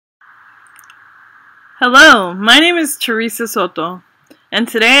Hello, my name is Theresa Soto, and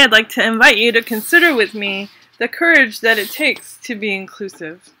today I'd like to invite you to consider with me the courage that it takes to be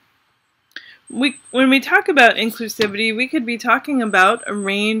inclusive. When we talk about inclusivity, we could be talking about a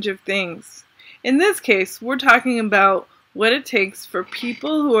range of things. In this case, we're talking about what it takes for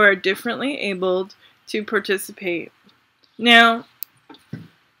people who are differently abled to participate. Now,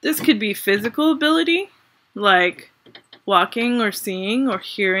 this could be physical ability, like walking or seeing or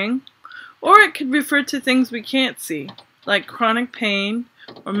hearing, or it could refer to things we can't see, like chronic pain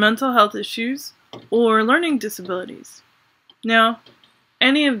or mental health issues or learning disabilities. Now,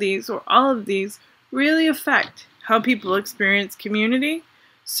 any of these or all of these really affect how people experience community,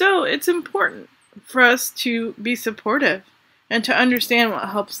 so it's important for us to be supportive and to understand what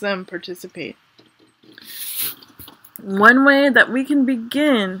helps them participate. One way that we can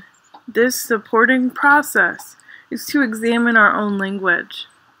begin this supporting process is to examine our own language.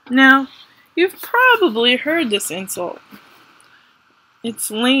 Now, you've probably heard this insult. It's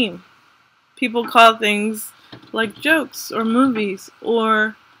lame. People call things like jokes or movies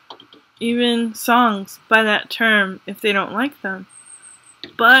or even songs by that term if they don't like them.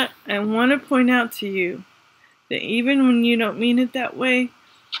 But I want to point out to you that even when you don't mean it that way,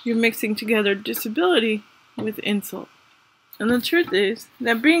 you're mixing together disability with insult. And the truth is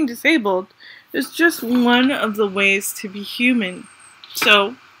that being disabled is just one of the ways to be human.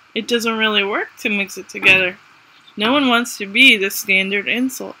 So, it doesn't really work to mix it together. No one wants to be the standard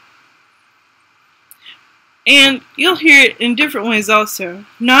insult. And you'll hear it in different ways also,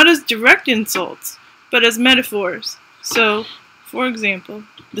 not as direct insults, but as metaphors. So, for example,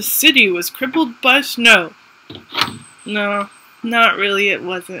 the city was crippled by snow. No, not really, it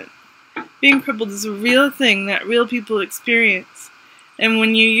wasn't. Being crippled is a real thing that real people experience. And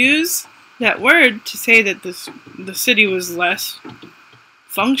when you use that word to say that the city was less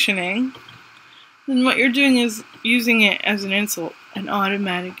functioning, then what you're doing is using it as an insult, an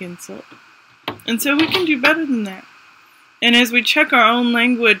automatic insult. And so we can do better than that. And as we check our own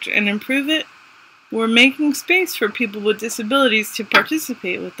language and improve it, we're making space for people with disabilities to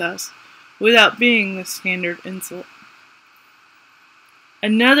participate with us without being the standard insult.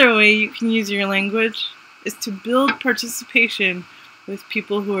 Another way you can use your language is to build participation with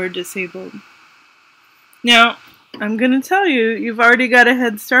people who are disabled. Now, I'm going to tell you, you've already got a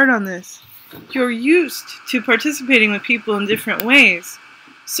head start on this. You're used to participating with people in different ways.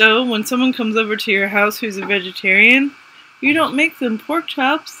 So when someone comes over to your house who's a vegetarian, you don't make them pork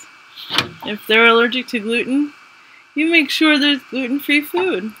chops. If they're allergic to gluten, you make sure there's gluten-free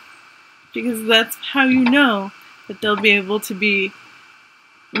food, because that's how you know that they'll be able to be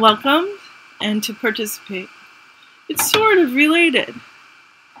welcomed and to participate. It's sort of related.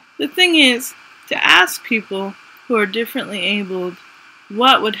 The thing is to ask people who are differently abled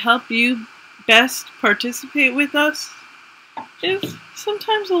what would help you best participate with us is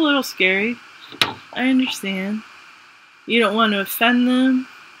sometimes a little scary. I understand. You don't want to offend them.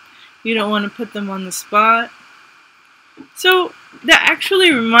 You don't want to put them on the spot. So that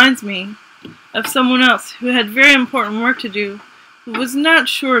actually reminds me of someone else who had very important work to do who was not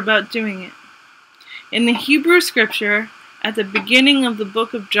sure about doing it. In the Hebrew scripture, at the beginning of the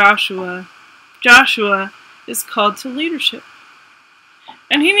book of Joshua, Joshua is called to leadership.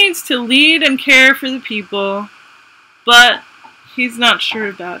 And he needs to lead and care for the people, but he's not sure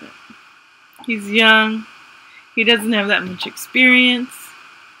about it. He's young, he doesn't have that much experience,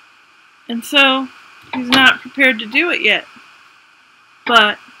 and so he's not prepared to do it yet.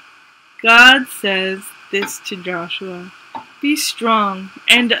 But God says this to Joshua: "Be strong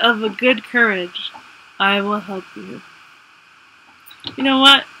and of a good courage. I will help you." You know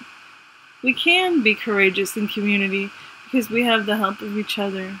what? We can be courageous in community because we have the help of each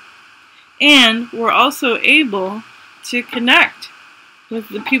other. And we're also able to connect with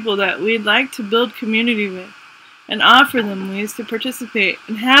the people that we'd like to build community with and offer them ways to participate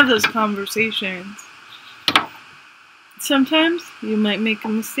and have those conversations. Sometimes you might make a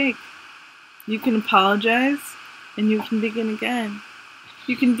mistake. You can apologize and you can begin again.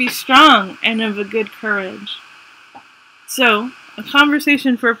 You can be strong and of a good courage. So, a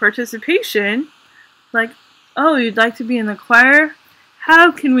conversation for participation, like, oh, you'd like to be in the choir? How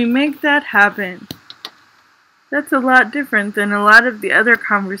can we make that happen? That's a lot different than a lot of the other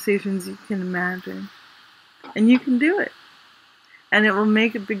conversations you can imagine. And you can do it. And it will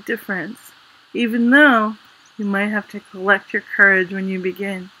make a big difference, even though you might have to collect your courage when you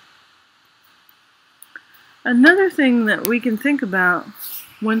begin. Another thing that we can think about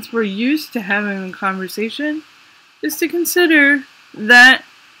once we're used to having a conversation is to consider that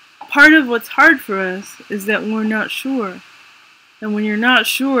part of what's hard for us is that we're not sure. And when you're not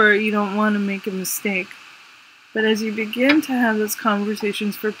sure, you don't want to make a mistake. But as you begin to have those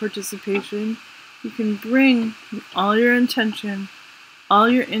conversations for participation, you can bring all your intention, all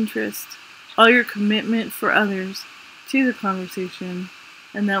your interest, all your commitment for others to the conversation,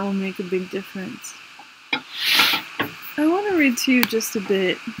 and that will make a big difference. I want to read to you just a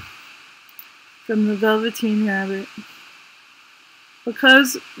bit from the Velveteen Rabbit,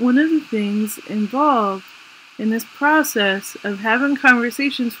 because one of the things involved in this process of having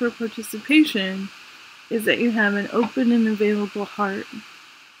conversations for participation is that you have an open and available heart.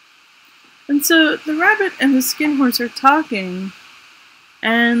 And so the rabbit and the skin horse are talking,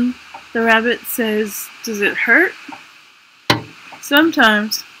 and the rabbit says, "Does it hurt?"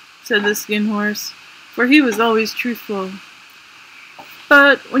 "Sometimes," said the skin horse, for he was always truthful.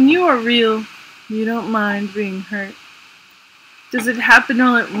 "But when you are real, you don't mind being hurt." "Does it happen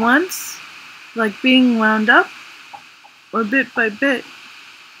all at once, like being wound up, or bit by bit?"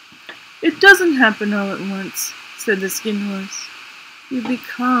 "It doesn't happen all at once," said the skin horse. "You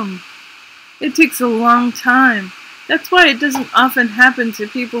become. It takes a long time. That's why it doesn't often happen to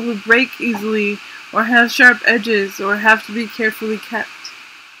people who break easily, or have sharp edges, or have to be carefully kept.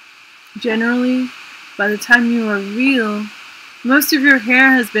 Generally, by the time you are real, most of your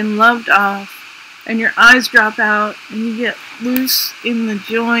hair has been loved off, and your eyes drop out, and you get loose in the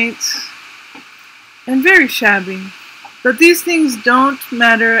joints, and very shabby. But these things don't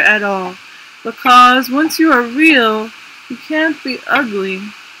matter at all, because once you are real, you can't be ugly,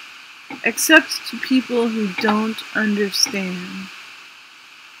 except to people who don't understand.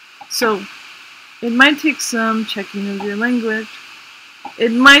 So, it might take some checking of your language,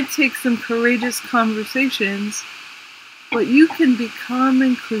 it might take some courageous conversations, but you can become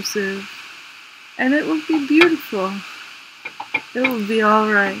inclusive, and it will be beautiful. It will be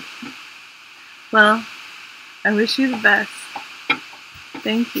alright. Well, I wish you the best.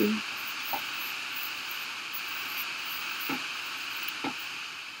 Thank you.